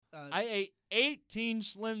I ate 18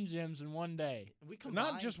 Slim Jims in one day. We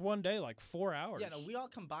combined, Not just one day, like 4 hours. Yeah, no, we all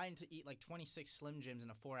combined to eat like 26 Slim Jims in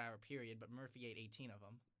a 4-hour period, but Murphy ate 18 of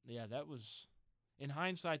them. Yeah, that was, in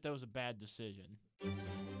hindsight, that was a bad decision.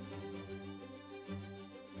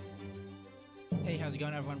 Hey, how's it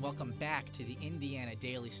going, everyone? Welcome back to the Indiana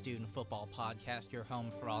Daily Student Football Podcast, your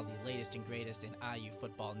home for all the latest and greatest in IU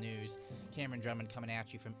football news. Cameron Drummond coming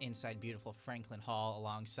at you from inside beautiful Franklin Hall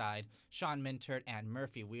alongside Sean Mintert and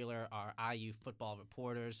Murphy Wheeler, our IU football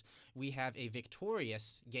reporters. We have a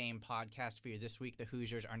victorious game podcast for you this week. The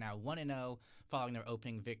Hoosiers are now 1-0 following their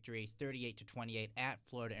opening victory, 38-28 at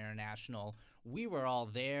Florida International. We were all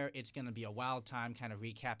there. It's going to be a wild time kind of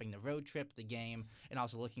recapping the road trip, the game, and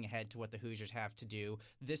also looking ahead to what the Hoosiers have to do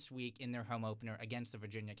this week in their home opener against the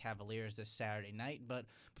Virginia Cavaliers this Saturday night. But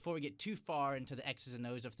before we get too far into the X's and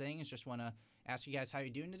O's of things, just want to ask you guys how you're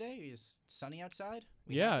doing today. Is it sunny outside?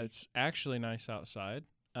 It's actually nice outside.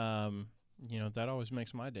 That always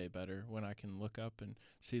makes my day better when I can look up and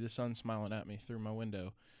see the sun smiling at me through my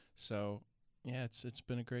window. So, yeah, it's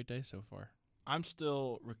been a great day so far. I'm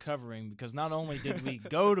still recovering because not only did we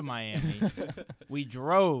go to Miami, we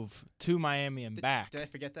drove to Miami and back. Did I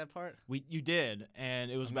forget that part? You did,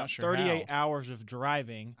 and it was I'm not about sure 38 hours of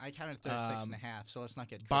driving. I counted 36 and a half, so let's not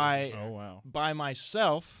get crazy. By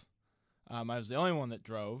myself. I was the only one that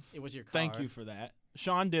drove. It was your car. Thank you for that.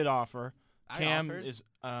 Sean did offer. Cam offered. is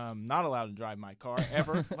not allowed to drive my car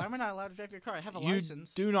ever. Why am I not allowed to drive your car? I have a You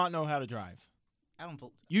license. do not know how to drive.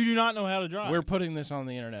 You do not know how to drive. We're putting this on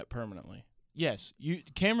the internet permanently. Yes,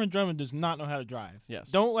 Cameron Drummond does not know how to drive.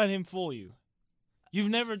 Yes. Don't let him fool you. You've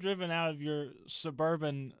never driven out of your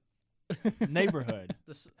suburban neighborhood.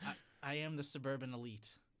 I am the suburban elite.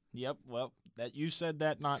 Yep, well, that you said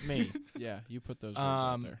that, not me. Yeah, you put those words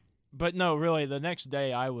out there. But no, really, the next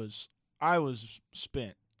day I was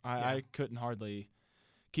spent. I couldn't hardly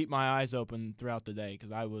keep my eyes open throughout the day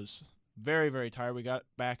because I was very, very tired. We got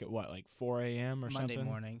back at, 4 a.m. or Monday something?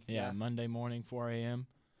 morning. Yeah, Monday morning, 4 a.m.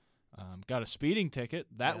 Got a speeding ticket.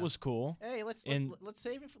 That was cool. Hey, let's save it. Let's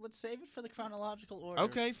save it for the chronological order.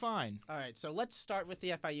 Okay, fine. All right, so let's start with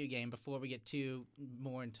the FIU game before we get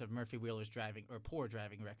more into Murphy Wheeler's poor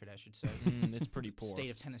driving record, I should say. It's pretty poor. State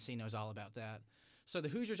of Tennessee knows all about that. So the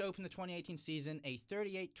Hoosiers opened the 2018 season a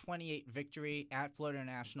 38-28 victory at Florida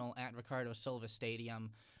International at Ricardo Silva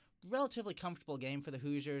Stadium. Relatively comfortable game for the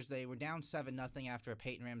Hoosiers. They were down 7-0 after a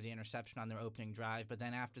Peyton Ramsey interception on their opening drive, but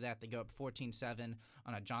then after that they go up 14-7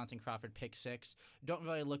 on a Jonathan Crawford pick six. Don't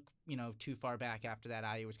really look, too far back after that.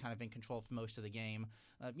 IU was kind of in control for most of the game.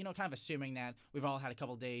 Kind of assuming that we've all had a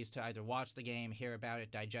couple days to either watch the game, hear about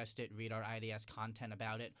it, digest it, read our IDS content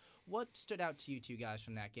about it. What stood out to you two guys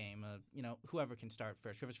from that game? Whoever can start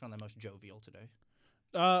first. Whoever's feeling the most jovial today.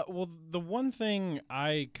 Well, the one thing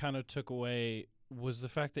I kind of took away was the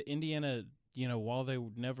fact that Indiana, while they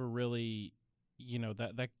never really,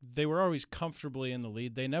 that they were always comfortably in the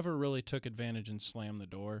lead, they never really took advantage and slammed the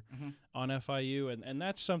door on FIU, and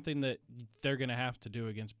that's something that they're going to have to do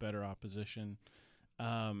against better opposition.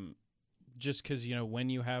 Just because, when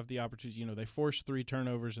you have the opportunity, they forced 3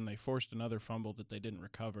 turnovers and they forced another fumble that they didn't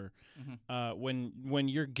recover. When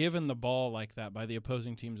you're given the ball like that by the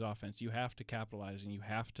opposing team's offense, you have to capitalize and you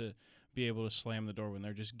have to be able to slam the door when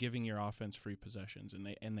they're just giving your offense free possessions.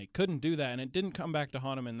 And they couldn't do that, and it didn't come back to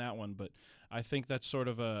haunt them in that one. But I think that's sort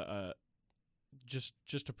of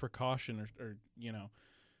just a precaution or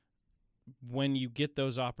when you get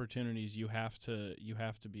those opportunities, you have to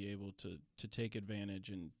be able to take advantage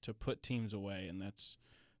and to put teams away, and that's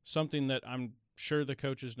something that I'm sure the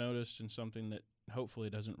coaches noticed and something that hopefully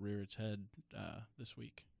doesn't rear its head this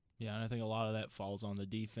week. Yeah, and I think a lot of that falls on the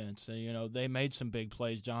defense. They made some big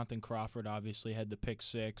plays. Jonathan Crawford obviously had the pick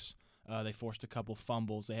six. They forced a couple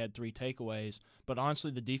fumbles. They had 3 takeaways. But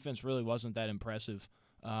honestly, the defense really wasn't that impressive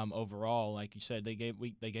overall. Like you said, they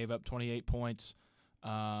gave up 28 points.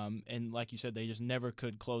 And like you said, they just never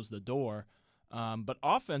could close the door. But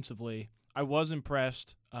offensively, I was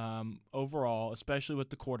impressed overall, especially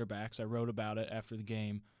with the quarterbacks. I wrote about it after the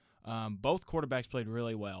game. Both quarterbacks played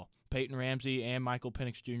really well. Peyton Ramsey and Michael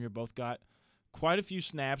Penix Jr. both got quite a few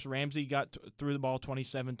snaps. Ramsey threw the ball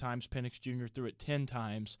 27 times. Penix Jr. threw it 10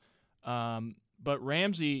 times. But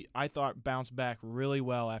Ramsey, I thought, bounced back really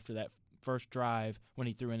well after that first drive when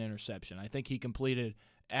he threw an interception. I think he completed –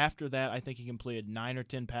 after that, I think he completed 9 or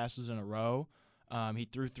 10 passes in a row. He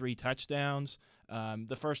threw 3 touchdowns.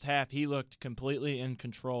 The first half, he looked completely in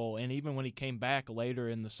control, and even when he came back later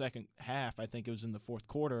in the second half, I think it was in the fourth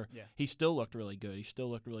quarter, he still looked really good. He still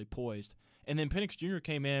looked really poised. And then Penix Jr.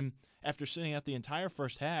 came in after sitting out the entire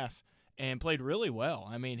first half and played really well.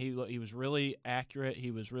 I mean, he was really accurate.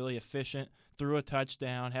 He was really efficient, threw a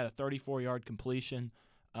touchdown, had a 34-yard completion.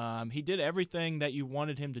 He did everything that you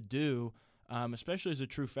wanted him to do, especially as a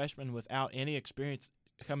true freshman without any experience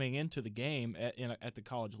coming into the game at the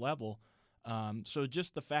college level. So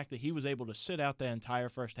just the fact that he was able to sit out the entire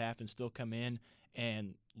first half and still come in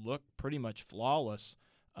and look pretty much flawless,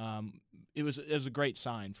 it was a great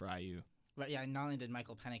sign for IU. Right, yeah, and not only did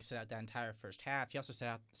Michael Penix sit out that entire first half, he also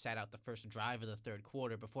sat out the first drive of the third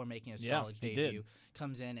quarter before making his college debut. Did.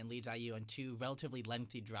 Comes in and leads IU on 2 relatively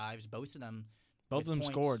lengthy drives, both of them points.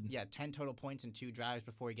 Scored. Yeah, 10 total points in 2 drives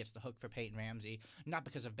before he gets the hook for Peyton Ramsey. Not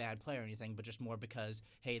because of bad play or anything, but just more because,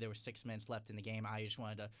 hey, there were 6 minutes left in the game. IU just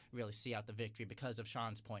wanted to really see out the victory because of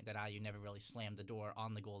Sean's point that IU never really slammed the door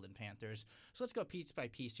on the Golden Panthers. So let's go piece by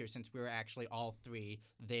piece here, since we were actually all 3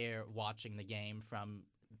 there watching the game from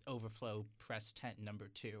Overflow Press Tent number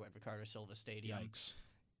 2 at Ricardo Silva Stadium.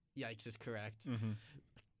 Yikes is correct. Mm-hmm.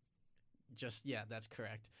 That's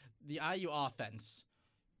correct. The IU offense,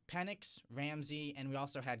 Penix, Ramsey, and we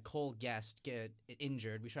also had Cole Guest get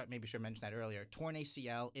injured. We should mention that earlier. Torn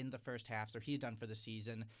ACL in the first half, so he's done for the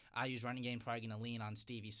season. IU's running game probably going to lean on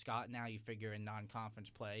Stevie Scott now, you figure, in non-conference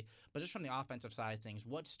play. But just from the offensive side of things,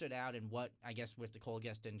 what stood out and what, I guess, with the Cole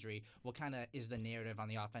Guest injury, what kind of is the narrative on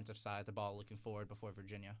the offensive side of the ball looking forward before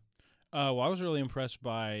Virginia? Well, I was really impressed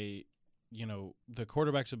by, the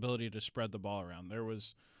quarterback's ability to spread the ball around. There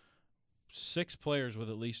was 6 players with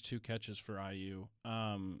at least 2 catches for IU.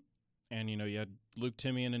 And, you had Luke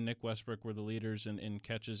Timian and Nick Westbrook were the leaders in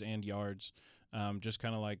catches and yards, just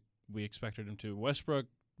kind of like we expected him to. Westbrook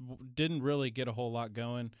didn't really get a whole lot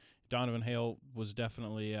going. Donovan Hale was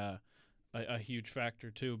definitely a huge factor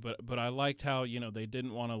too. But I liked how, they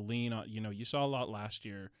didn't want to lean on, you saw a lot last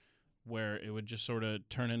year where it would just sort of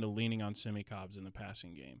turn into leaning on Simi Cobbs in the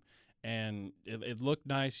passing game. And it looked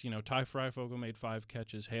nice. Ty Freifogel made 5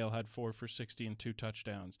 catches. Hale had 4 for 60 and 2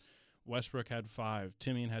 touchdowns. Westbrook had 5.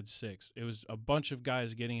 Timian had 6. It was a bunch of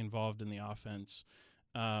guys getting involved in the offense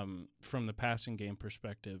from the passing game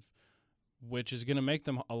perspective, which is going to make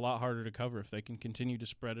them a lot harder to cover if they can continue to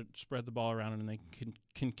spread the ball around and they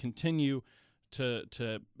can continue to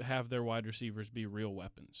have their wide receivers be real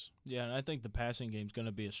weapons. Yeah, and I think the passing game is going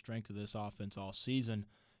to be a strength of this offense all season.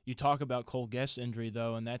 You talk about Cole Guest's injury,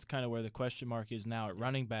 though, and that's kind of where the question mark is now at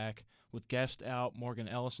running back. With Guest out, Morgan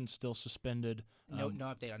Ellison still suspended. No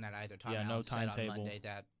update on that either. Tom Allen no said timetable. on Monday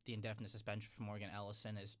that the indefinite suspension for Morgan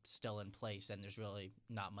Ellison is still in place, and there's really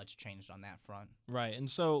not much changed on that front. Right, and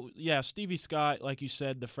so, Stevie Scott, like you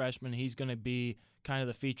said, the freshman, he's going to be kind of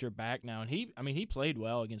the feature back now. And he played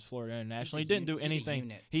well against Florida International. He didn't do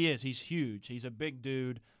anything. He's huge. He's a big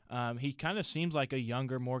dude. He kind of seems like a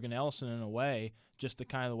younger Morgan Ellison in a way, just the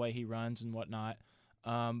kind of the way he runs and whatnot.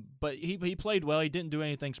 But he played well. He didn't do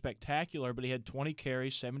anything spectacular, but he had 20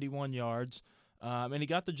 carries, 71 yards, and he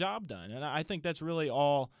got the job done. And I think that's really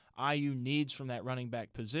all IU needs from that running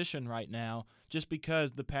back position right now, just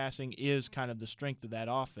because the passing is kind of the strength of that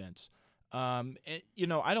offense. And,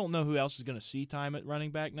 I don't know who else is going to see time at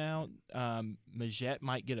running back now. Majette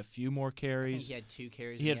might get a few more carries. I think he had 2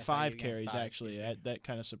 carries. He had 5 carries, actually. That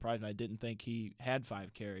kind of surprised me. I didn't think he had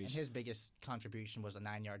 5 carries. And his biggest contribution was a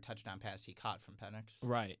 9-yard touchdown pass he caught from Penix.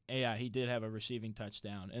 Right. Yeah, he did have a receiving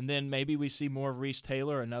touchdown. And then maybe we see more of Reese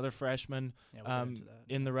Taylor, another freshman,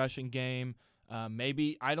 in the rushing game.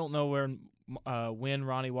 Maybe, I don't know when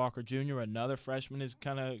Ronnie Walker Jr., another freshman, is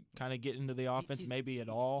kind of getting into the offense, maybe at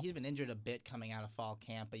all. He's been injured a bit coming out of fall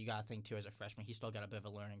camp, but you got to think, too, as a freshman, he's still got a bit of a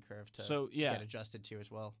learning curve to get adjusted to as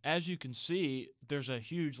well. As you can see, there's a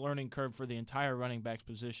huge learning curve for the entire running backs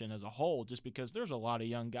position as a whole, just because there's a lot of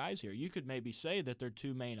young guys here. You could maybe say that their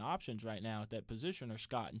 2 main options right now at that position are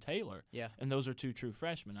Scott and Taylor. Yeah. And those are 2 true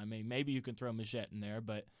freshmen. I mean, maybe you can throw Majette in there,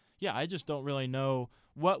 but yeah, I just don't really know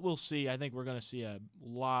what we'll see. I think we're going to see a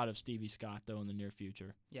lot of Stevie Scott, though, in the near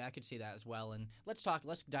future. Yeah, I could see that as well. And let's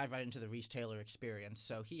dive right into the Reese Taylor experience.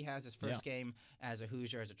 So he has his first game as a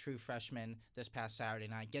Hoosier, as a true freshman this past Saturday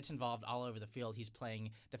night. Gets involved all over the field. He's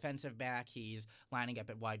playing defensive back. He's lining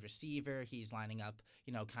up at wide receiver. He's lining up,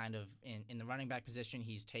 kind of in the running back position.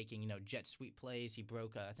 He's taking, jet sweep plays. He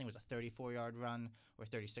broke, I think it was a 34-yard run or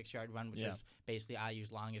 36-yard run, which was basically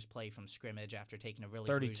IU's longest play from scrimmage after taking a really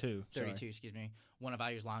 32, excuse me. One of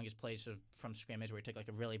IU's longest plays from scrimmage where he took like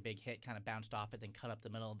a really big hit, kind of bounced off it, then cut up the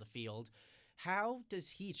middle of the field. How does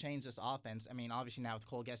he change this offense? I mean, obviously now with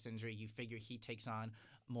Cole Guest's injury, you figure he takes on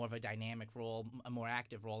more of a dynamic role, a more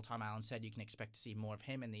active role. Tom Allen said you can expect to see more of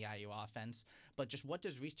him in the IU offense. But just what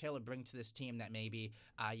does Reese Taylor bring to this team that maybe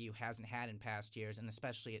IU hasn't had in past years, and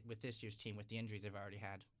especially with this year's team with the injuries they've already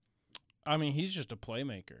had? I mean, he's just a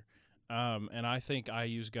playmaker. And I think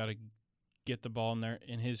IU's got to get the ball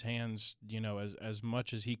in his hands, as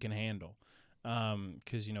much as he can handle.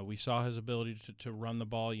 Because we saw his ability to run the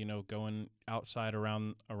ball, going outside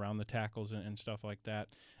around the tackles and stuff like that,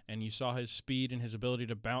 and you saw his speed and his ability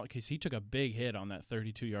to bounce. Because he took a big hit on that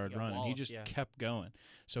 32-yard run, and he just kept going.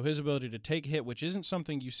 So his ability to take a hit, which isn't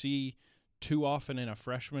something you see too often in a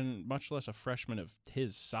freshman, much less a freshman of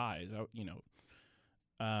his size.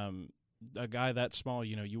 A guy that small,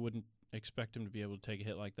 you wouldn't expect him to be able to take a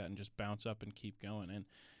hit like that and just bounce up and keep going. And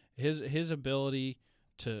his ability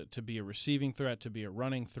to be a receiving threat, to be a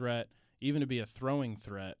running threat, even to be a throwing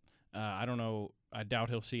threat. I don't know. I doubt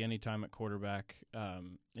he'll see any time at quarterback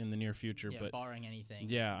in the near future. Yeah, but barring anything.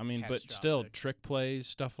 Yeah, I mean, but still, trick plays,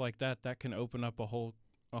 stuff like that can open up a whole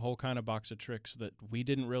kind of box of tricks that we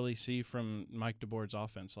didn't really see from Mike DeBoer's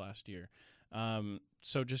offense last year.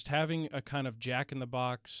 So just having a kind of jack in the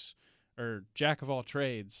box or jack of all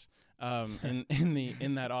trades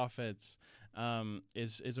in that offense.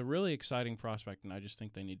 Is a really exciting prospect, and I just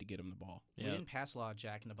think they need to get him the ball. We didn't pass a lot of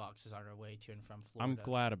jack in the boxes on our way to and from Florida. I'm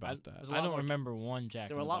glad about that. I don't remember one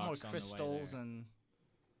jack in the box. There were a lot more on Crystals and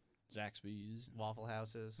Zaxby's, Waffle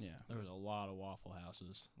Houses. Yeah, there was a lot of Waffle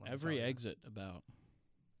Houses. Every exit about.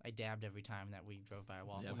 I dabbed every time that we drove by a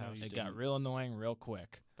Waffle House. It got real annoying real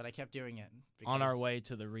quick. But I kept doing it. On our way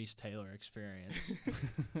to the Reese Taylor experience.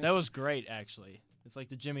 That was great, actually. It's like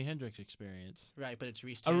the Jimi Hendrix experience. Right, but it's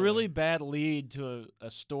Reese Taylor. A really bad lead to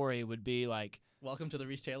a story would be like... Welcome to the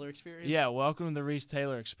Reese Taylor experience? Yeah, welcome to the Reese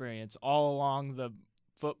Taylor experience all along the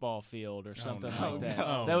football field or something like that.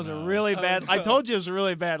 No. That was a really bad... I told you it was a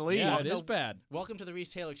really bad lead. Yeah, it is bad. Welcome to the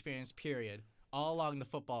Reese Taylor experience, period. All along the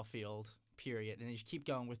football field, period. And then you just keep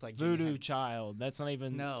going with like... Voodoo Child. That's not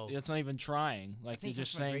even... No. That's not even trying. Like, you're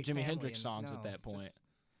just saying Jimi Hendrix songs at that point.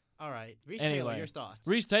 All right. Reese Taylor, your thoughts?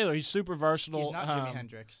 Reese Taylor, he's super versatile. He's not Jimi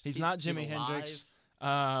Hendrix. He's not Jimi Hendrix.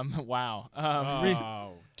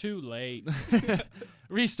 Wow. Too late.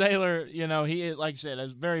 Reese Taylor, he, like I said,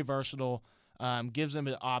 is very versatile. Gives him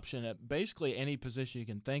an option at basically any position you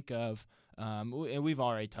can think of. And we've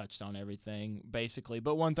already touched on everything, basically.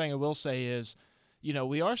 But one thing I will say is,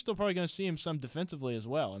 we are still probably going to see him some defensively as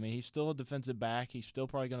well. I mean, he's still a defensive back. He's still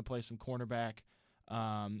probably going to play some cornerback.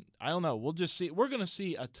 I don't know. We'll just see. We're going to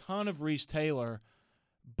see a ton of Reese Taylor,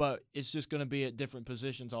 but it's just going to be at different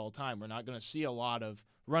positions all the time. We're not going to see a lot of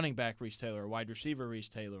running back Reese Taylor, or wide receiver Reese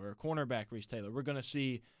Taylor, or cornerback Reese Taylor. We're going to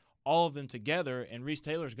see all of them together, and Reese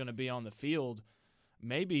Taylor is going to be on the field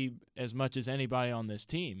maybe as much as anybody on this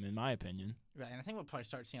team, in my opinion. Right, and I think we'll probably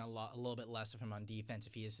start seeing a little bit less of him on defense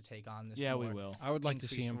if he is to take on this. Yeah, we will. I would like to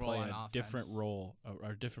see him play a offense. different role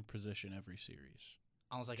or a different position every series.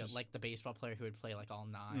 Almost like the baseball player who would play like all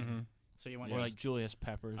 9. Mm-hmm. So you want or like Julius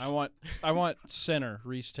Peppers. I want center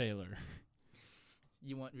Reese Taylor.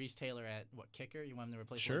 You want Reese Taylor at what, kicker? You want him to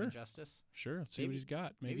replace Sure. Logan Justice? Sure. Let's see what he's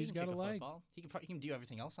got. Maybe he's got a leg. Football. He can do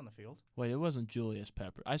everything else on the field. Wait, it wasn't Julius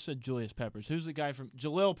Peppers. I said Julius Peppers. Who's the guy from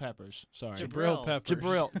Jalil Peppers? Sorry, Jabril Peppers.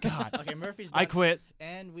 Jabril. God. Okay, Murphy's done. I quit.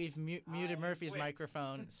 And we've muted Murphy's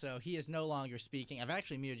microphone, so he is no longer speaking. I've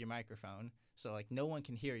actually muted your microphone, so like no one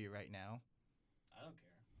can hear you right now. I don't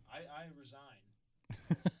care. I resign.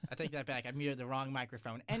 I take that back. I muted the wrong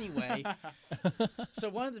microphone. Anyway, so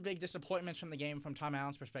one of the big disappointments from the game from Tom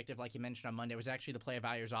Allen's perspective, like you mentioned on Monday, was actually the play of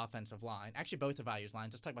Iowa's offensive line. Actually, both of Iowa's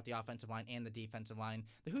lines. Let's talk about the offensive line and the defensive line.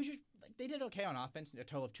 The Hoosiers, they did okay on offense, a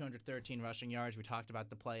total of 213 rushing yards. We talked about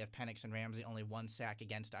the play of Penix and Ramsey, only 1 sack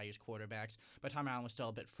against Iowa's quarterbacks. But Tom Allen was still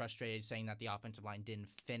a bit frustrated, saying that the offensive line didn't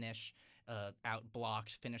finish out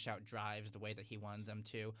blocks, finish out drives the way that he wanted them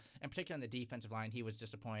to. And particularly on the defensive line, he was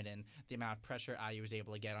disappointed in the amount of pressure IU was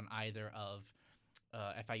able to get on either of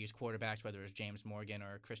FIU's quarterbacks, whether it was James Morgan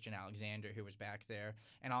or Christian Alexander, who was back there.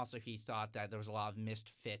 And also he thought that there was a lot of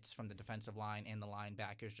missed fits from the defensive line and the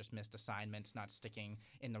linebackers, just missed assignments, not sticking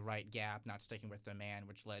in the right gap, not sticking with the man,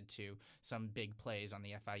 which led to some big plays on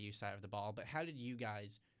the FIU side of the ball. But how did you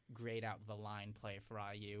guys grade out the line play for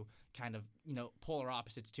IU? Kind of, polar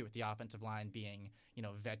opposites too, with the offensive line being,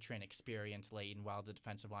 veteran experience laden, while the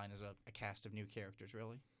defensive line is a cast of new characters,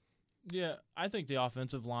 really. Yeah, I think the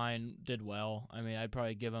offensive line did well. I mean, I'd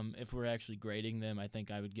probably give them, if we're actually grading them, I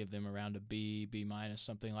think I would give them around a B, B-,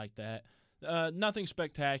 something like that. Nothing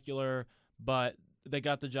spectacular, but they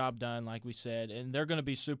got the job done, like we said, and they're going to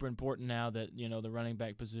be super important now that, the running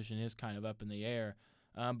back position is kind of up in the air.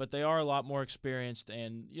 But they are a lot more experienced,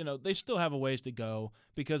 and, they still have a ways to go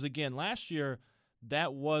because, again, last year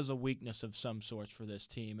that was a weakness of some sorts for this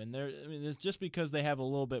team. And it's just because they have a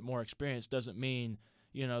little bit more experience doesn't mean,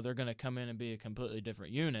 they're going to come in and be a completely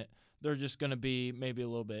different unit. They're just going to be maybe a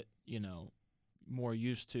little bit, more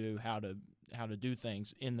used to how to do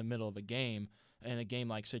things in the middle of a game, in a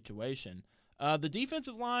game-like situation. The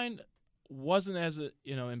defensive line wasn't as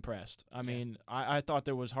impressed. I mean, I thought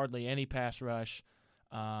there was hardly any pass rush.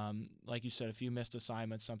 Like you said, a few missed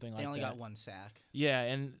assignments, something like that. They only got one sack. Yeah,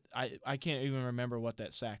 and I can't even remember what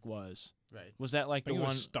that sack was. Right. Was that like I think the it one?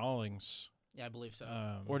 was Stallings. Yeah, I believe so.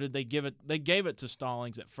 Or did they give it? They gave it to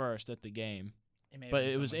Stallings at first at the game, but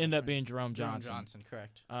it was ended up being Jerome Johnson.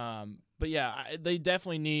 Correct. But yeah, they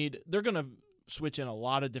definitely need. They're gonna switch in a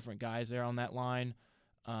lot of different guys there on that line,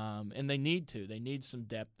 and they need to. They need some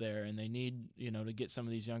depth there, and they need to get some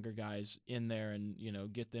of these younger guys in there and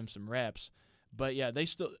get them some reps. But yeah,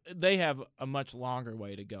 they have a much longer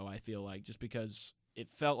way to go. I feel like just because it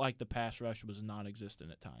felt like the pass rush was non-existent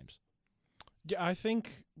at times. Yeah, I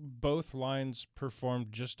think both lines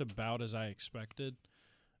performed just about as I expected.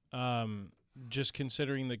 Just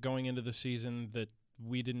considering that going into the season that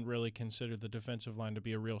we didn't really consider the defensive line to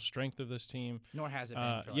be a real strength of this team. Nor has it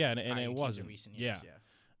been for and it wasn't. Recent years,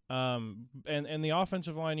 And the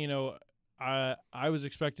offensive line, I was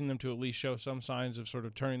expecting them to at least show some signs of sort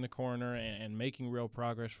of turning the corner and making real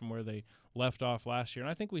progress from where they left off last year,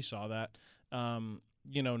 and I think we saw that.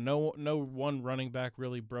 No one running back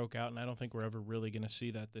really broke out, and I don't think we're ever really going to see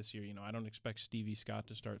that this year. I don't expect Stevie Scott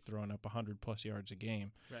to start throwing up 100-plus yards a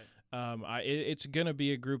game. Right. It's going to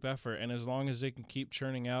be a group effort, and as long as they can keep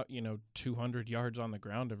churning out, 200 yards on the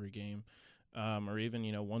ground every game, or even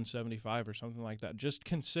 175 or something like that, just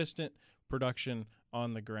consistent production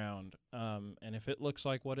on the ground. And if it looks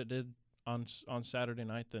like what it did on Saturday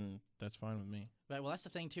night, then that's fine with me. Right. Well, that's the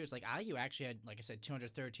thing too. It's like IU actually had, like I said,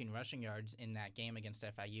 213 rushing yards in that game against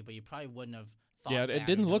FIU, but you probably wouldn't have thought. Yeah, that it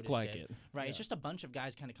didn't or look noticed like it. Right. Yeah. It's just a bunch of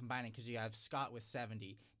guys kind of combining because you have Scott with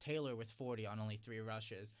 70, Taylor with 40 on only 3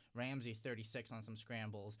 rushes, Ramsey 36 on some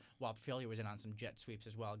scrambles, while Philly was in on some jet sweeps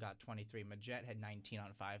as well, got 23. Majette had 19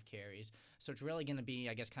 on 5 carries. So it's really going to be,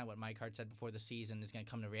 I guess, kind of what Mike Hart said before the season is going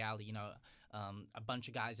to come to reality. A bunch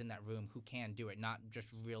of guys in that room who can do it, not just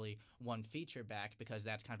really one feature back, because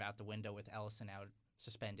that's kind of out the window with Ellison out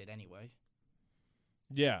suspended anyway.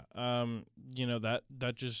 Yeah,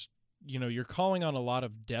 that just you're calling on a lot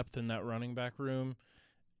of depth in that running back room,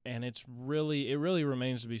 and it really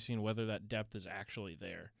remains to be seen whether that depth is actually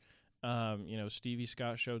there. Stevie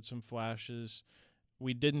Scott showed some flashes.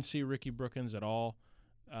 We didn't see Ricky Brookins at all.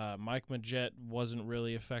 Mike Majette wasn't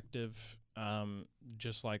really effective,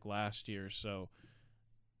 just like last year. So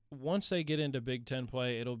once they get into Big Ten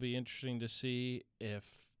play, it'll be interesting to see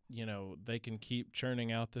if they can keep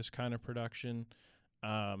churning out this kind of production.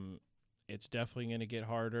 It's definitely going to get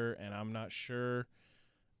harder, and I'm not sure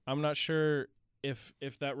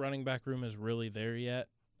if that running back room is really there yet,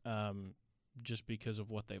 just because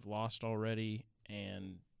of what they've lost already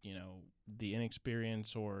and the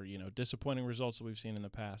inexperience or disappointing results that we've seen in the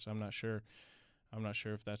past. I'm not sure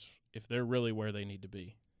if they're really where they need to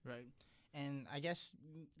be. Right. And I guess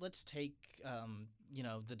let's take,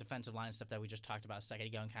 the defensive line stuff that we just talked about a second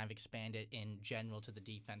ago and kind of expand it in general to the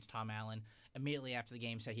defense. Tom Allen, immediately after the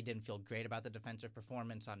game, said he didn't feel great about the defensive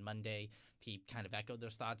performance on Monday. He kind of echoed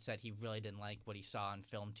those thoughts, said he really didn't like what he saw on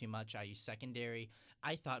film too much. IU secondary,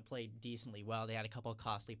 I thought, played decently well. They had a couple of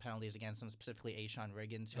costly penalties against them, specifically A'Shawn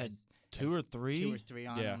Riggins. Had two or three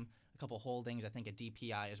on him. A couple holdings, I think a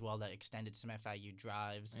DPI as well that extended some FIU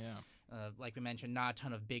drives. Yeah. Like we mentioned, not a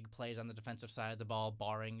ton of big plays on the defensive side of the ball,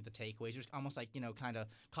 barring the takeaways. It was almost like, kind of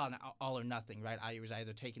calling it all or nothing, right? IU was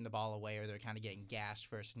either taking the ball away or they're kind of getting gashed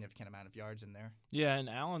for a significant amount of yards in there. Yeah, and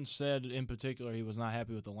Allen said in particular he was not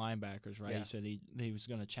happy with the linebackers, right? Yeah. He said he was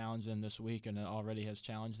going to challenge them this week and already has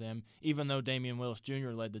challenged them, even though Damian Willis Jr.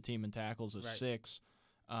 led the team in tackles of 6,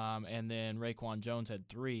 and then Raekwon Jones had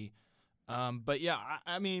 3. But, yeah,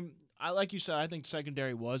 I mean, like you said, I think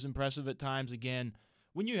secondary was impressive at times. Again,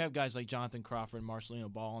 when you have guys like Jonathan Crawford and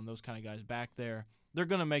Marcelino Ball and those kind of guys back there, they're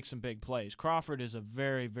going to make some big plays. Crawford is a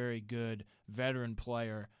very, very good veteran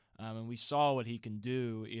player, and we saw what he can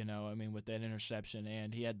do, with that interception.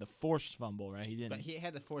 And he had the forced fumble, right? But he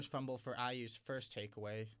had the forced fumble for IU's first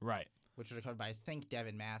takeaway. Right. Which was recovered by, I think,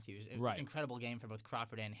 Devin Matthews. Right. Incredible game for both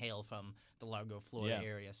Crawford and Hale from the Largo, Florida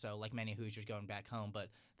area. So, like many Hoosiers going back home, but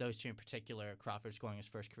those two in particular, Crawford scoring his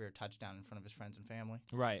first career touchdown in front of his friends and family.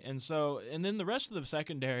 Right. And then the rest of the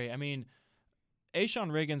secondary, I mean,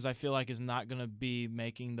 A'Shawn Riggins, I feel like, is not going to be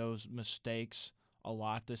making those mistakes a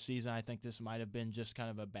lot this season. I think this might have been just kind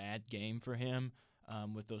of a bad game for him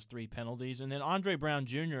with those 3 penalties. And then Andre Brown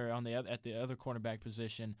Jr. at the other cornerback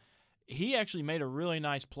position, he actually made a really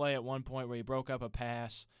nice play at one point where he broke up a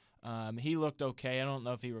pass. He looked okay. I don't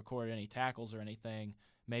know if he recorded any tackles or anything,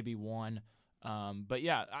 maybe one. But,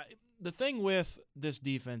 yeah, the thing with this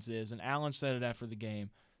defense is, and Allen said it after the game,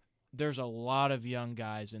 there's a lot of young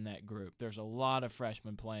guys in that group. There's a lot of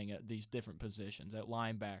freshmen playing at these different positions, at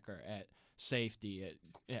linebacker, at safety,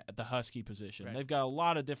 at the Husky position. Right. They've got a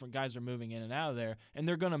lot of different guys that are moving in and out of there, and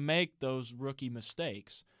they're going to make those rookie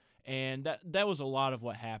mistakes. And that was a lot of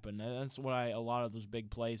what happened. And that's why a lot of those big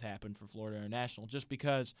plays happened for Florida International, just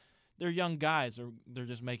because they're young guys. They're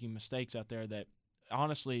just making mistakes out there that,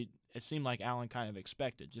 honestly, it seemed like Allen kind of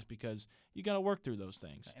expected, just because you got to work through those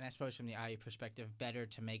things. And I suppose from the IU perspective, better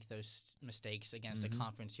to make those mistakes against a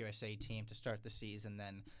Conference USA team to start the season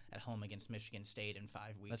than at home against Michigan State in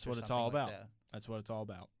 5 weeks. That's or what it's something all like about. that. That's what it's all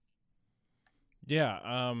about.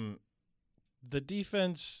 Yeah, the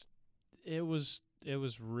defense, it was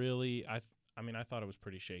really, I thought it was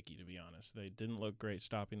pretty shaky, to be honest. They didn't look great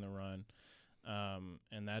stopping the run.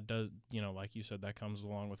 And that does, like you said, that comes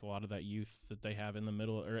along with a lot of that youth that they have in the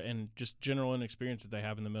middle, and just general inexperience that they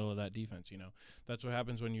have in the middle of that defense. That's what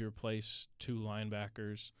happens when you replace two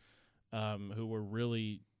linebackers, who were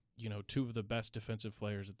really, two of the best defensive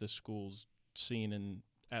players that this school's seen in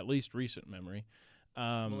at least recent memory.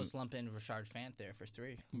 Well, let's lump in Rashard Fant there for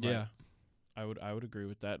 3. Yeah, I would agree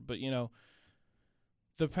with that. But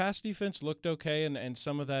the pass defense looked okay, and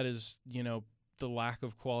some of that is the lack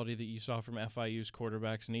of quality that you saw from FIU's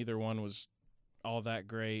quarterbacks. Neither one was all that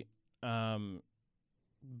great.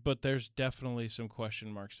 But there's definitely some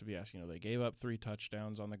question marks to be asked. They gave up 3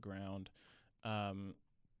 touchdowns on the ground. The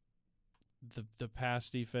pass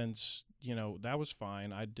defense, that was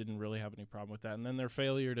fine. I didn't really have any problem with that. And then their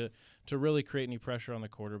failure to really create any pressure on the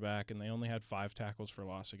quarterback, and they only had 5 tackles for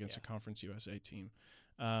loss against a Conference USA team,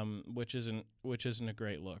 which isn't a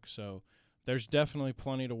great look. So there's definitely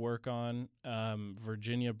plenty to work on.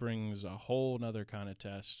 Virginia brings a whole nother kind of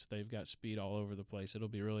test. They've got speed all over the place. It'll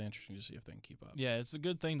be really interesting to see if they can keep up. Yeah, it's a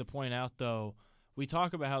good thing to point out, though. We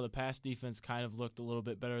talk about how the pass defense kind of looked a little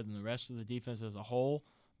bit better than the rest of the defense as a whole,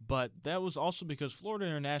 but that was also because Florida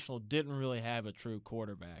International didn't really have a true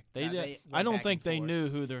quarterback. I don't think they knew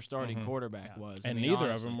who their starting quarterback was. And I mean, neither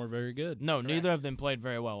honestly, of them were very good. No, neither of them played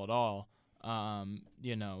very well at all.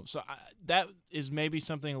 So that is maybe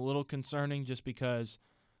something a little concerning, just because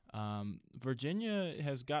Virginia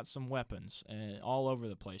has got some weapons all over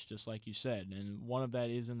the place, just like you said, and one of that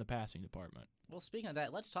is in the passing department. Well, speaking of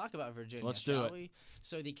that, let's talk about Virginia, Let's do it. we?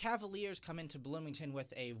 So the Cavaliers come into Bloomington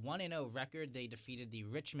with a 1-0 record. They defeated the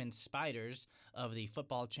Richmond Spiders of the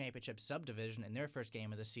football championship subdivision in their first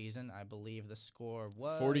game of the season. I believe the score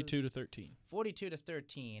was 42-13.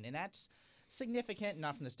 42-13, and that's significant,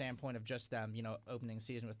 not from the standpoint of just them, opening the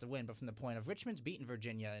season with the win, but from the point of Richmond's beaten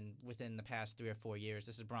Virginia within the past 3 or 4 years.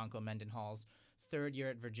 This is Bronco Mendenhall's 3rd year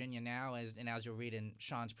at Virginia now, as you'll read in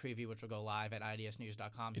Sean's preview, which will go live at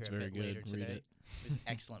idsnews.com here It's a very bit good. later today. Read it. It was an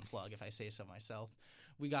excellent plug, if I say so myself.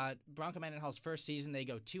 We got Bronco Mendenhall's first season. They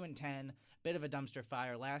go 2-10, bit of a dumpster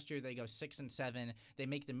fire. Last year they go 6-7. They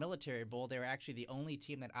make the Military Bowl. They were actually the only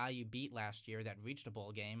team that IU beat last year that reached a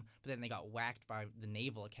bowl game, but then they got whacked by the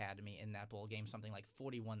Naval Academy in that bowl game, something like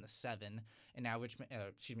 41-7. And now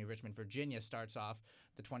Richmond, Virginia starts off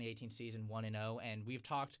the 2018 season 1-0, and we've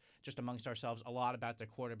talked just amongst ourselves a lot about their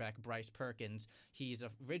quarterback, Bryce Perkins. He's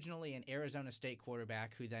originally an Arizona State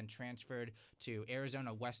quarterback who then transferred to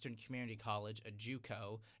Arizona Western Community College, a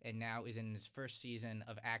JUCO, and now is in his first season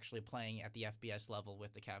of actually playing at the FBS level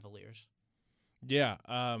with the Cavaliers. Yeah,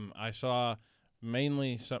 I saw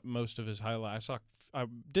mainly most of his highlights. I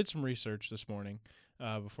did some research this morning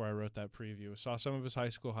before I wrote that preview. Saw some of his high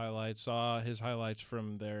school highlights. Saw his highlights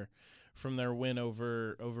from their win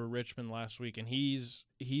over Richmond last week, and he's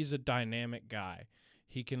a dynamic guy.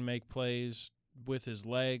 He can make plays with his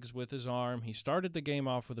legs, with his arm. He started the game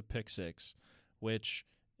off with a pick 6, which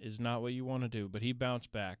is not what you want to do, but he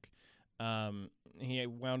bounced back. He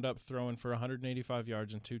wound up throwing for 185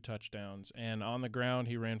 yards and 2 touchdowns, and on the ground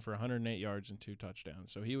he ran for 108 yards and 2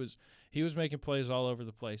 touchdowns. So he was making plays all over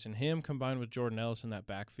the place, and him combined with Jordan Ellis in that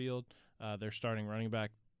backfield, their starting running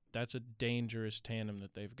back, that's a dangerous tandem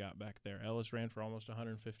that they've got back there. Ellis ran for almost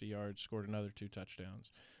 150 yards, scored another 2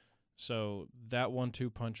 touchdowns. So that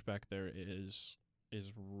 1-2 punch back there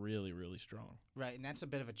is really, really strong. Right, and that's a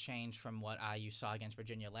bit of a change from what IU saw against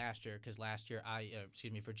Virginia last year, because last year,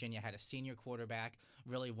 Virginia had a senior quarterback,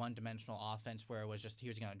 really one-dimensional offense where it was just he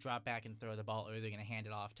was going to drop back and throw the ball, or they're going to hand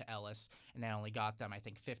it off to Ellis, and that only got them, I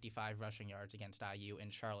think, 55 rushing yards against IU in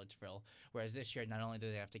Charlottesville. Whereas this year, not only do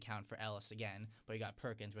they have to count for Ellis again, but you got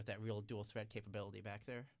Perkins with that real dual-threat capability back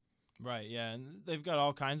there. Right, yeah, and they've got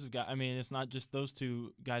all kinds of guys. I mean, it's not just those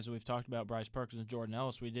 2 guys that we've talked about, Bryce Perkins and Jordan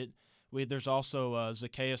Ellis. There's also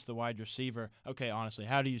Zacchaeus, the wide receiver. Okay, honestly,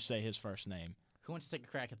 how do you say his first name? Who wants to take a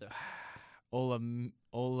crack at this? Olamide?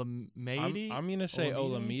 I'm going to say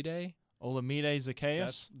Olamide. Olamide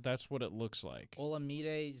Zacchaeus. That's what it looks like.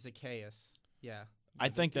 Olamide Zacchaeus. Yeah. I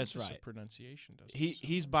think that's Just right. the pronunciation doesn't.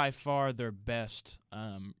 He's by far their best.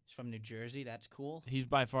 He's from New Jersey. That's cool. He's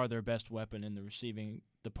by far their best weapon in the receiving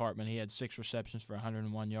department. He had 6 receptions for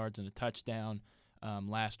 101 yards and a touchdown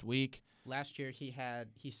last week. Last year he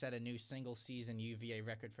set a new single season UVA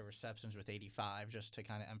record for receptions with 85, just to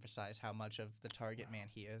kind of emphasize how much of the target man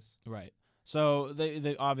he is. Right. So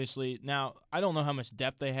they obviously now I don't know how much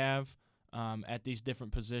depth they have at these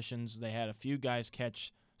different positions. They had a few guys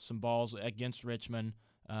catch some balls against Richmond.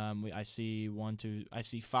 I see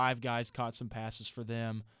 5 guys caught some passes for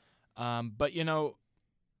them. But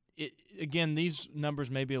again, these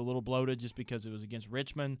numbers may be a little bloated just because it was against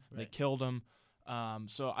Richmond. Right. They killed them.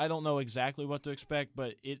 So I don't know exactly what to expect,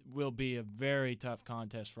 but it will be a very tough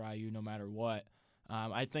contest for IU no matter what.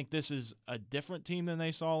 I think this is a different team than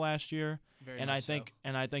they saw last year, and I think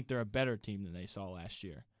they're a better team than they saw last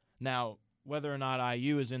year. Now, whether or not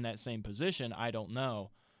IU is in that same position, I don't know.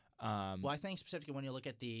 Well, I think specifically when you look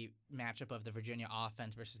at the matchup of the Virginia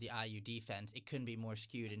offense versus the IU defense, it couldn't be more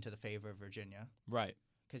skewed into the favor of Virginia. Right.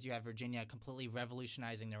 Because you have Virginia completely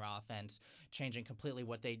revolutionizing their offense, changing completely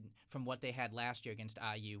from what they had last year against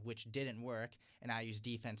IU, which didn't work, and IU's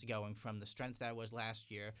defense going from the strength that was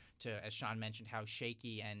last year to, as Sean mentioned, how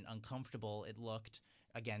shaky and uncomfortable it looked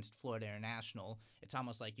against Florida International. It's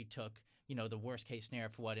almost like you took the worst-case scenario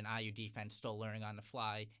for what an IU defense still learning on the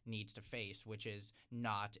fly needs to face, which is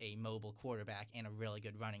not a mobile quarterback and a really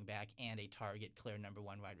good running back and a target clear number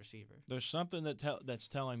 1 wide receiver. There's something that's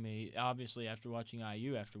telling me, obviously, after watching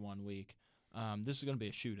IU after 1 week, this is going to be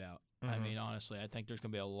a shootout. Mm-hmm. I mean, honestly, I think there's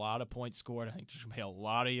going to be a lot of points scored. I think there's going to be a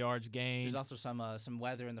lot of yards gained. There's also some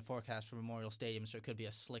weather in the forecast for Memorial Stadium, so it could be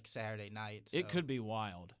a slick Saturday night. So. It could be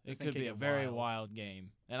wild. It could be a very wild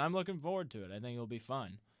game, and I'm looking forward to it. I think it'll be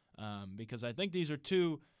fun. Because I think these are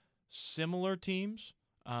 2 similar teams,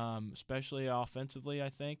 especially offensively, I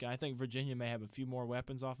think. I think Virginia may have a few more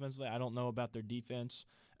weapons offensively. I don't know about their defense.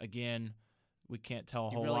 Again, we can't tell a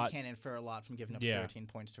whole lot. You really can't infer a lot from giving up 13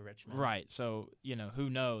 points to Richmond. Right. So,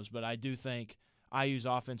 who knows. But I do think IU's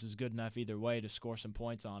offense is good enough either way to score some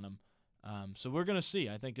points on them. So we're going to see.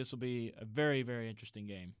 I think this will be a very, very interesting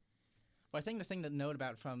game. Well, I think the thing to note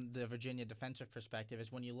about from the Virginia defensive perspective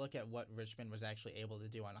is when you look at what Richmond was actually able to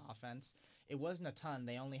do on offense, it wasn't a ton.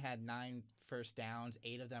 They only had 9 first downs,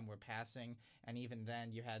 8 of them were passing, and even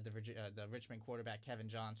then you had the Richmond quarterback Kevin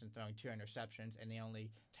Johnson throwing 2 interceptions, and they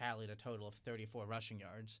only tallied a total of 34 rushing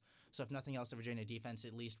yards. So if nothing else, the Virginia defense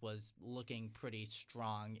at least was looking pretty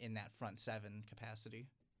strong in that front 7 capacity.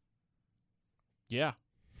 Yeah.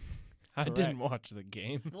 I didn't watch the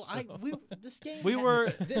game. Well, so.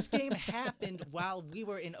 This game happened while we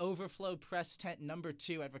were in overflow press tent number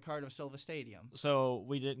 2 at Ricardo Silva Stadium. So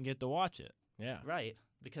we didn't get to watch it. Yeah. Right,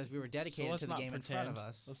 because we were dedicated to the game in front of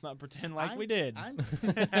us. Let's not pretend like we did. I'm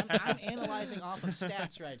analyzing off of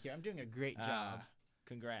stats right here. I'm doing a great job.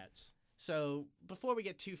 Congrats. So before we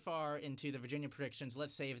get too far into the Virginia predictions,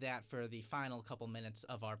 let's save that for the final couple minutes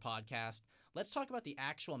of our podcast. Let's talk about the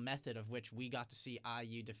actual method of which we got to see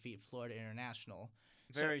IU defeat Florida International.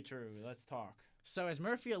 Very true. Let's talk. So as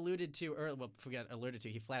Murphy alluded to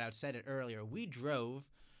he flat out said it earlier, we drove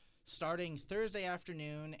starting Thursday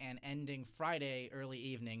afternoon and ending Friday early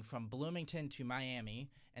evening from Bloomington to Miami,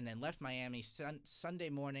 and then left Miami Sunday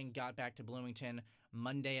morning, got back to Bloomington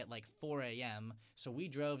Monday at like 4 a.m. So we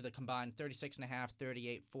drove the combined 36 and a half,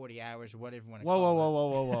 38, 40 hours, whatever you want to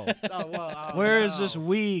call it. Whoa. Where is this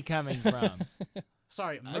we coming from?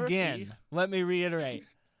 Sorry, Murphy. Again, let me reiterate.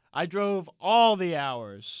 I drove all the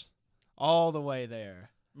hours, all the way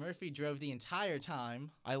there. Murphy drove the entire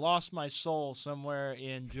time. I lost my soul somewhere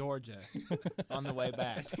in Georgia on the way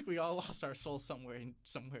back. I think we all lost our soul somewhere in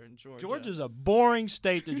Georgia. Georgia's a boring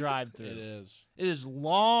state to drive through. It is. It is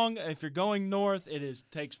long. If you're going north,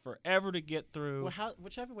 takes forever to get through. Well,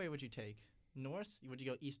 whichever way would you take? North? Would you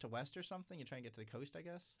go east to west or something? You try and get to the coast, I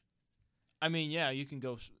guess? I mean, yeah, you can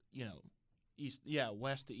go, east,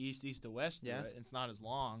 west to east, east to west. Yeah. It's not as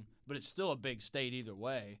long, but it's still a big state either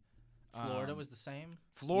way. Florida was the same?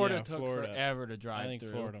 Florida took forever to drive through. I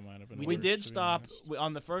think Florida might have been We did stop.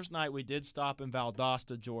 On the first night, we did stop in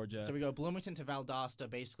Valdosta, Georgia. So we go Bloomington to Valdosta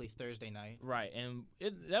basically Thursday night. Right, and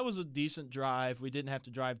that was a decent drive. We didn't have to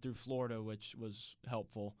drive through Florida, which was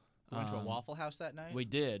helpful. We went to a Waffle House that night? We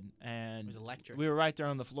did. And it was electric. We were right there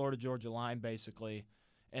on the Florida-Georgia line, basically.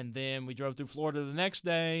 And then we drove through Florida the next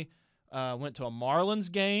day. Went to a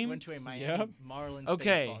Marlins game. Went to a Miami Marlins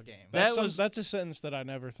baseball game. That's a sentence that I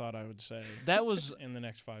never thought I would say. That was in the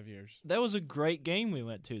next 5 years. That was a great game we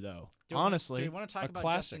went to, though. Honestly, do you want to talk about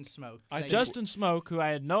classic. Justin Smoke? Justin Smoke, who I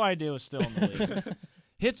had no idea was still in the league,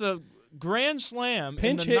 hits a grand slam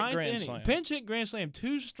Pinch in the hit ninth grand inning. slam. Pinch hit grand slam.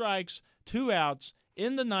 2 strikes, 2 outs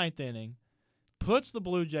in the ninth inning. Puts the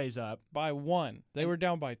Blue Jays up. by 1. They were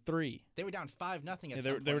down by 3. They were down 5-0 at Yeah,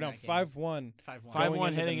 some point they were down in that game. 5-1. 5-1. 5-1 into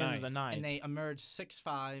the heading into ninth. the ninth. And they emerged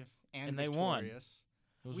 6-5 and they won. victorious.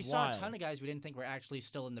 It was We wild. saw a ton of guys we didn't think were actually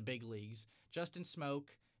still in the big leagues. Justin Smoke,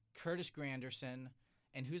 Curtis Granderson,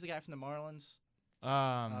 and who's the guy from the Marlins?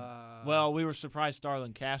 Well, we were surprised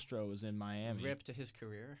Starlin Castro was in Miami. Rip to his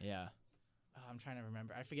career. Yeah, I'm trying to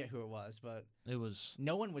remember. I forget who it was, but it was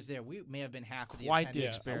no one was there. We may have been half of the quite the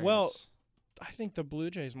attendance. experience. Well, I think the Blue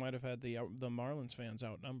Jays might have had the Marlins fans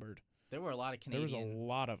outnumbered. There were a lot of There was a Canadian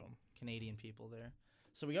lot of them. people there.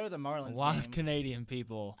 So we go to the a Marlins lot game. of Canadian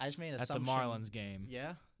people I just made an at the assumption. Marlins game. Yeah,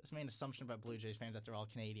 I just made an assumption about Blue Jays fans that they're all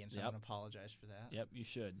Canadian, so Yep. I'm going to apologize for that. Yep, you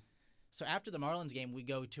should. So after the Marlins game, we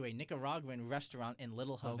go to a Nicaraguan restaurant in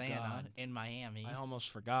Little Oh, Havana God. in Miami. I almost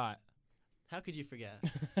forgot. How could you forget?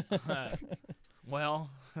 Well,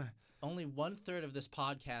 Only 1/3 of this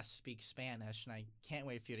podcast speaks Spanish, and I can't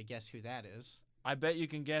wait for you to guess who that is. I bet you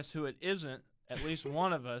can guess who it isn't. At least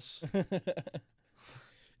one of us.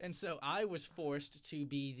 And so I was forced to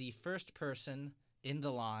be the first person in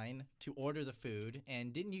the line to order the food.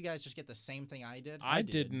 And didn't you guys just get the same thing I did? I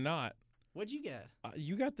did. did not. What'd you get?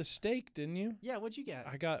 You got the steak, didn't you? Yeah, what'd you get?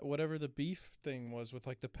 I got whatever the beef thing was with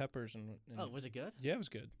like the peppers and Oh, was it good? yeah, it was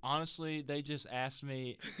good. Honestly, they just asked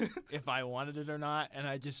me if I wanted it or not, and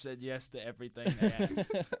I just said yes to everything they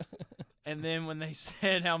asked. And then when they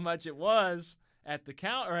said how much it was at the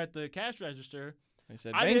at the cash register, They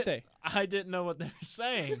said I 20. didn't know what they were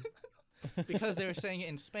saying. Because they were saying it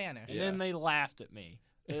in Spanish. And then they laughed at me.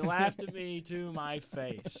 They laughed at me to my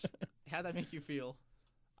face. How'd that make you feel?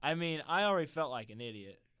 I mean, I already felt like an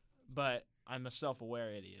idiot, but I'm a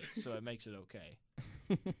self-aware idiot, so it makes it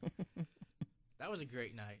okay. That was a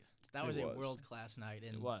great night. That It was a was. world-class night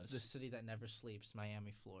in It was. the city that never sleeps,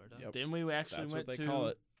 Miami, Florida. Yep. Then we actually That's went what they to call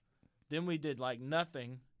it. Then we did like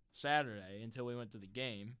nothing Saturday until we went to the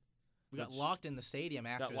game. We got Which- locked in the stadium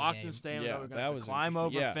after Got the locked game. in stadium. Yeah, we were that going was to climb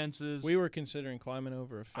interesting. over Yeah. fences. We were considering climbing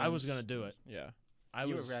over a fence. I was gonna do it. Yeah.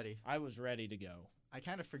 You were ready. I was ready to go. I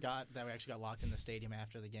kind of forgot that we actually got locked in the stadium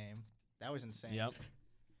after the game. That was insane. Yep.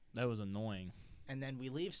 That was annoying. And then we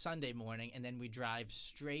leave Sunday morning, and then we drive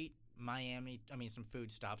straight Miami. I mean, some food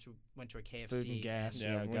stops. We went to a KFC. Food and gas.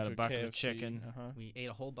 Yeah, Yeah, we got went a to bucket of KFC. chicken. Uh-huh. We ate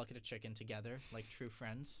a whole bucket of chicken together, like true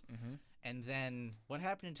friends. Mm-hmm. And then what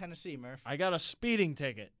happened in Tennessee, Murph? I got a speeding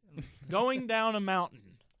ticket going down a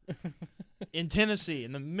mountain in Tennessee,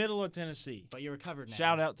 in the middle of Tennessee. But you're recovered now.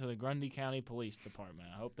 Shout out to the Grundy County Police Department.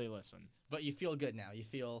 I hope they listen. But you feel good now. You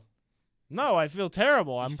feel. No, I feel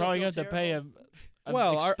terrible. I'm still probably feel going to have to pay a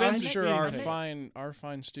Well, I'm expensive sure speeding our ticket.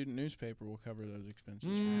 fine student newspaper will cover those expenses.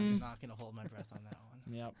 I'm not gonna hold my breath on that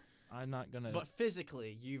one. Yep. I'm not going to. But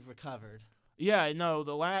physically, you've recovered. Yeah, no,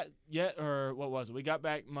 or what was it? We got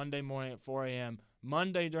back Monday morning at 4 a.m.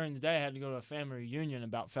 Monday during the day, I had to go to a family reunion and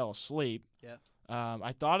about fell asleep. Yeah.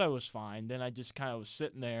 I thought I was fine. Then I just kind of was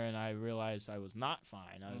sitting there and I realized I was not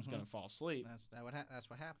fine. I was going to fall asleep. That's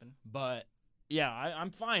what happened. But, yeah,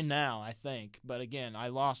 I'm fine now, I think. But, again, I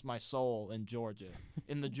lost my soul in Georgia,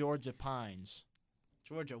 in the Georgia Pines.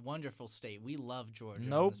 Georgia, wonderful state. We love Georgia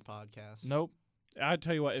Nope. on this podcast. Nope. I'd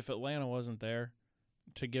tell you what, if Atlanta wasn't there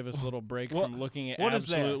to give us a little break What- from looking at what is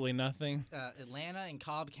there? absolutely nothing. Atlanta and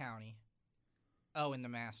Cobb County. Oh, in the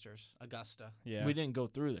Masters, Augusta. Yeah. We didn't go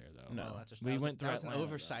through there, though. No. Well, that's We went through that was an Atlanta, though.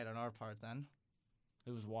 oversight on our part then.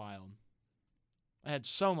 It was wild. I had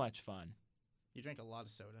so much fun. You drank a lot of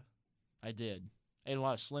soda. I did. Ate a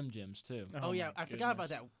lot of Slim Jims, too. Oh, yeah, my I forgot about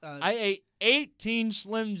goodness. that. I ate 18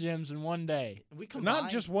 Slim Jims in one day. We combined.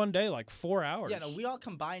 Not just one day, like 4 hours. Yeah, no, we all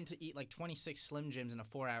combined to eat like 26 Slim Jims in a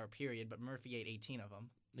 4-hour period, but Murphy ate 18 of them.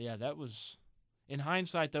 Yeah, that was, in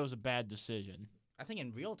hindsight, that was a bad decision. I think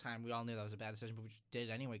in real time we all knew that was a bad decision, but we did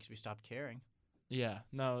it anyway because we stopped caring. Yeah,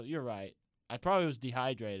 no, you're right. I probably was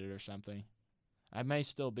dehydrated or something. I may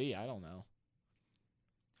still be. I don't know.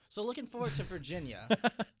 So looking forward to Virginia.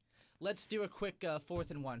 Let's do a quick 4th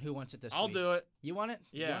and 1. Who wants it this I'll week? do it. You want it?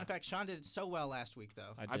 You Yeah. want it back? Sean did it so well last week,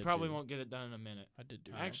 though. I probably won't get it done in a minute. I did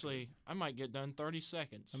do that. Actually, I might get done 30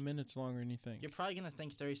 seconds. A minute's longer than you think. You're probably going to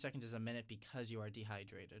think 30 seconds is a minute because you are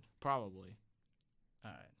dehydrated. Probably.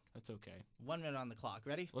 All right. That's okay. 1 minute on the clock.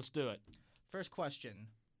 Ready? Let's do it. First question.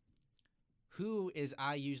 Who is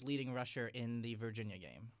IU's leading rusher in the Virginia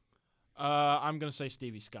game? I'm going to say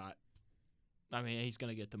Stevie Scott. I mean, he's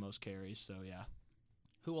going to get the most carries, so yeah.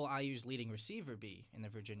 Who will IU's leading receiver be in the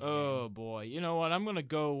Virginia Oh, game? boy. You know what? I'm going to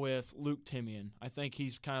go with Luke Timian. I think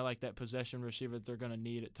he's kind of like that possession receiver that they're going to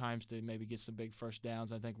need at times to maybe get some big first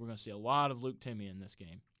downs. I think we're going to see a lot of Luke Timian in this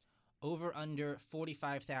game. Over under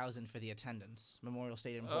 45,000 for the attendance. Memorial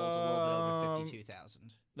Stadium holds a little bit over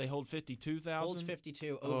 52,000. They hold 52,000. Holds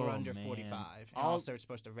 52, over under man. 45. And also, it's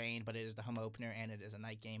supposed to rain, but it is the home opener, and it is a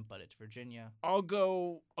night game, but it's Virginia. I'll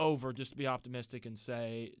go over just to be optimistic and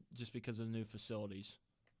say just because of the new facilities.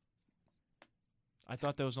 I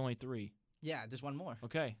thought there was only 3. Yeah, there's one more.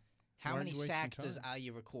 Okay. How Why are many you wasting sacks does time?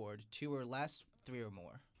 IU record? 2 or less, 3 or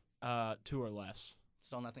more? 2 or less.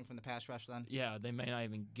 Still nothing from the pass rush then? Yeah, they may not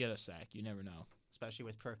even get a sack. You never know. Especially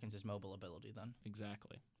with Perkins' mobile ability then.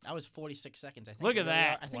 Exactly. That was 46 seconds, I think. Look we at really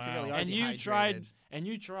that. I think Wow. we really are And dehydrated.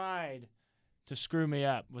 you tried to screw me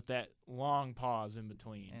up with that long pause in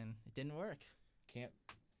between. And it didn't work. Can't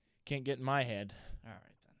get in my head. All right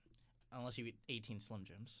then. Unless you eat 18 Slim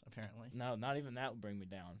Jims, apparently. No, not even that will bring me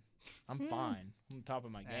down. I'm fine. I'm on top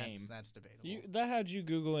of my game. That's debatable. That had you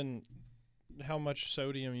Googling how much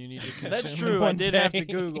sodium you need to consume. That's in true. I one did have to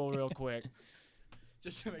day. Google real quick.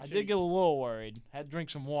 Just to make I sure did get a little worried. Had to drink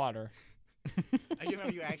some water. I do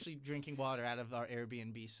remember you actually drinking water out of our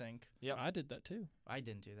Airbnb sink. Yep. I did that too. I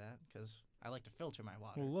didn't do that because I like to filter my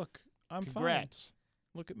water. Well, look, I'm Congrats.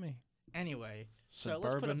 fine. Look at me. Anyway, so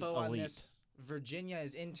let's put a Suburban bow on elite. this. Virginia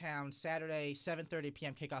is in town Saturday, 7:30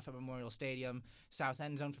 p.m. kickoff at Memorial Stadium. South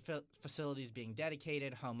end zone facilities being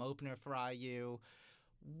dedicated. Home opener for IU.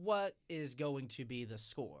 What is going to be the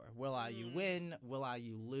score? Will IU win? Will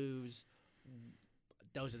IU lose?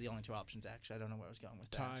 Those are the only 2 options. Actually, I don't know where I was going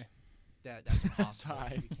with that. Tie. That's impossible.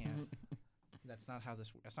 Tie. You can't. That's not how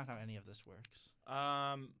any of this works.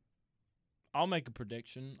 I'll make a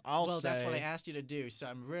prediction. That's what I asked you to do, so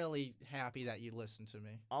I'm really happy that you listened to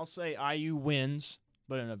me. I'll say IU wins,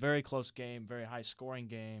 but in a very close game, very high scoring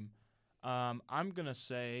game. I'm gonna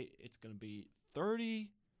say it's gonna be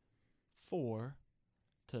 34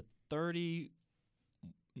 to 30.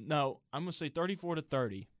 No, I'm gonna say 34 to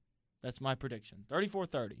 30. That's my prediction.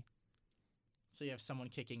 34-30. So you have someone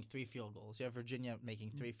kicking 3 field goals. You have Virginia making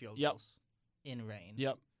 3 field Yep. goals in rain.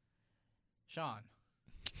 Yep. Sean.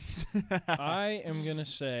 I am gonna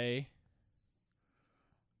say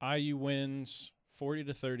IU wins 40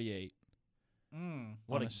 to 38.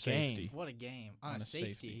 What on a safety. What a game. On, On a a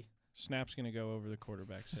safety. safety. Snap's gonna go over the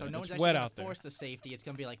quarterback's So head. no It's one's wet actually going out to there. force the safety. It's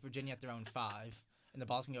going to be like Virginia at their own 5, and the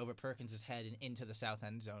ball's going to go over Perkins' head and into the south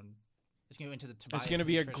end zone. It's going to go into the Tobias It's gonna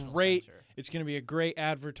be a Nutritional great- Center. It's going to be a great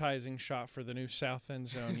advertising shot for the new South End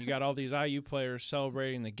Zone. You got all these IU players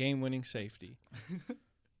celebrating the game-winning safety.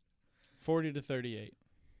 40 to 38.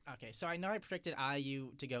 Okay, so I know I predicted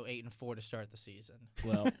IU to go 8-4 to start the season.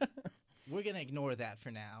 Well, We're going to ignore that for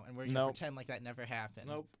now, and we're going to Nope. pretend like that never happened.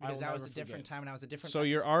 Nope, I Because will that was a never different forget. time, and I was a different So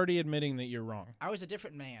you're already admitting that you're wrong. I was a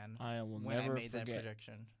different man I will when never I made that forget.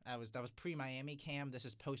 prediction. That was pre-Miami Cam. This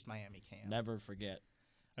is post-Miami Cam. Never forget.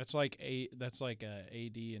 That's like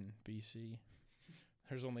AD and BC.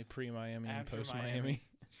 There's only pre-Miami and After post-Miami.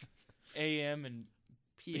 AM and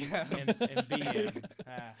PM. and BM.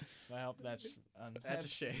 Well, that's That's a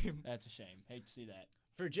shame. That's a shame. Hate to see that.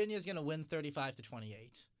 Virginia's going to win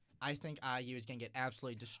 35-28. I think IU is going to get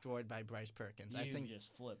absolutely destroyed by Bryce Perkins. I You think.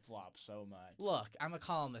 just flip flop so much. Look, I'm a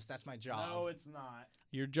columnist. That's my job. No, it's not.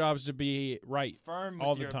 Your job's to be right. Firm with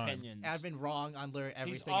All the your time. opinions. I've been wrong on literally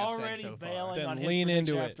He's everything I've said already so far. bailing Then on his lean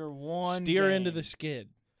prediction into it. after one Steer game. into the skid.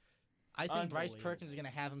 I think Bryce Unbelievable. Perkins is going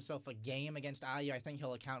to have himself a game against IU. I think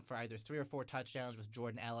he'll account for either 3 or 4 touchdowns with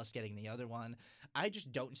Jordan Ellis getting the other one. I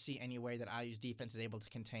just don't see any way that IU's defense is able to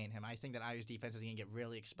contain him. I think that IU's defense is going to get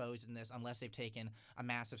really exposed in this unless they've taken a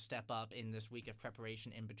massive step up in this week of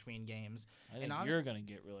preparation in between games. I think and you're going to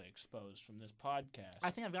get really exposed from this podcast.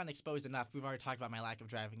 I think I've gotten exposed enough. We've already talked about my lack of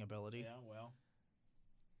driving ability. Yeah, well.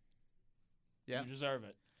 Yep. You deserve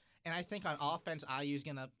it. And I think on offense, IU's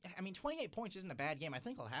going to – I mean, 28 points isn't a bad game. I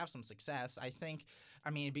think he'll have some success.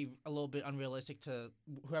 It'd be a little bit unrealistic to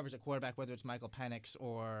whoever's at quarterback, whether it's Michael Penix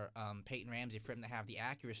or Peyton Ramsey, for him to have the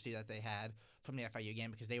accuracy that they had from the FIU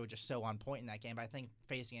game because they were just so on point in that game. But I think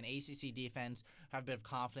facing an ACC defense, have a bit of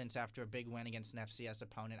confidence after a big win against an FCS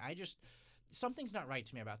opponent. Something's not right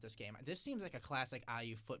to me about this game. This seems like a classic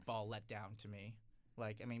IU football letdown to me.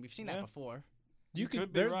 We've seen that Yeah. before. You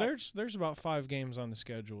could be right. There's about 5 games on the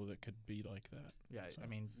schedule that could be like that. Yeah, So-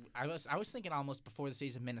 I was thinking almost before the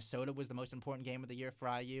season Minnesota was the most important game of the year for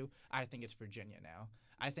IU. I think it's Virginia now.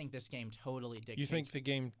 I think this game totally dictates. You think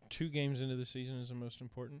the 2 games into the season is the most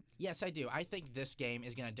important? Yes, I do. I think this game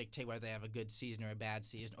is going to dictate whether they have a good season or a bad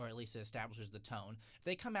season, or at least it establishes the tone. If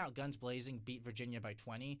they come out guns blazing, beat Virginia by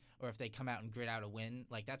 20, or if they come out and grit out a win,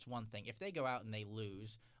 that's one thing. If they go out and they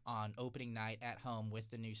lose on opening night at home with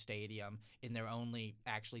the new stadium in their only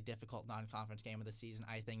actually difficult non-conference game of the season,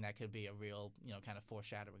 I think that could be a real, kind of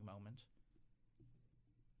foreshadowing moment.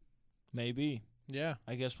 Maybe. Yeah.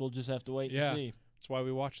 I guess we'll just have to wait Yeah. and see. That's why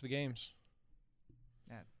we watch the games.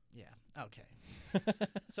 Yeah. Okay.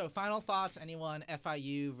 So, final thoughts, anyone?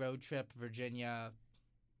 FIU, road trip, Virginia,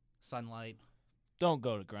 sunlight. Don't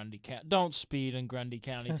go to Grundy County. Don't speed in Grundy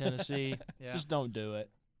County, Tennessee. Yeah. Just don't do it.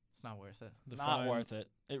 It's not worth it. Not worth it.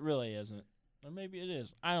 It really isn't. Or maybe it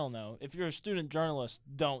is. I don't know. If you're a student journalist,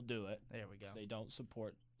 don't do it. There we go. They don't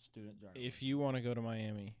support student journalism. If you want to go to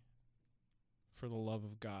Miami, for the love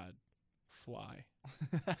of God, fly.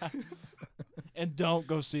 And don't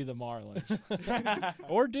go see the Marlins.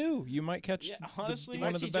 Or do. You might catch honestly, one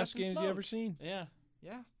might of the see best Justin games you ever Smoak. seen. Yeah.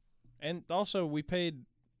 Yeah. And also, we paid,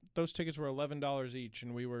 those tickets were $11 each,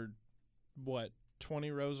 and we were,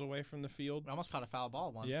 20 rows away from the field? We almost caught a foul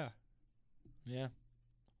ball once. Yeah. Yeah.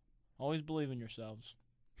 Always believe in yourselves.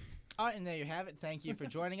 All right, and there you have it. Thank you for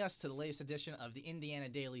joining us to the latest edition of the Indiana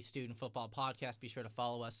Daily Student Football Podcast. Be sure to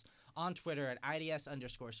follow us on Twitter at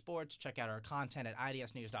IDS_sports. Check out our content at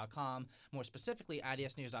IDSnews.com, more specifically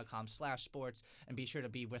IDSnews.com/sports. And be sure to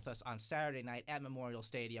be with us on Saturday night at Memorial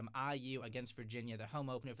Stadium, IU against Virginia, the home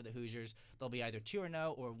opener for the Hoosiers. They'll be either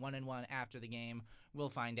 2-0 or 1-1 after the game. We'll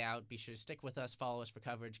find out. Be sure to stick with us, follow us for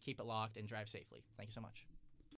coverage, keep it locked, and drive safely. Thank you so much.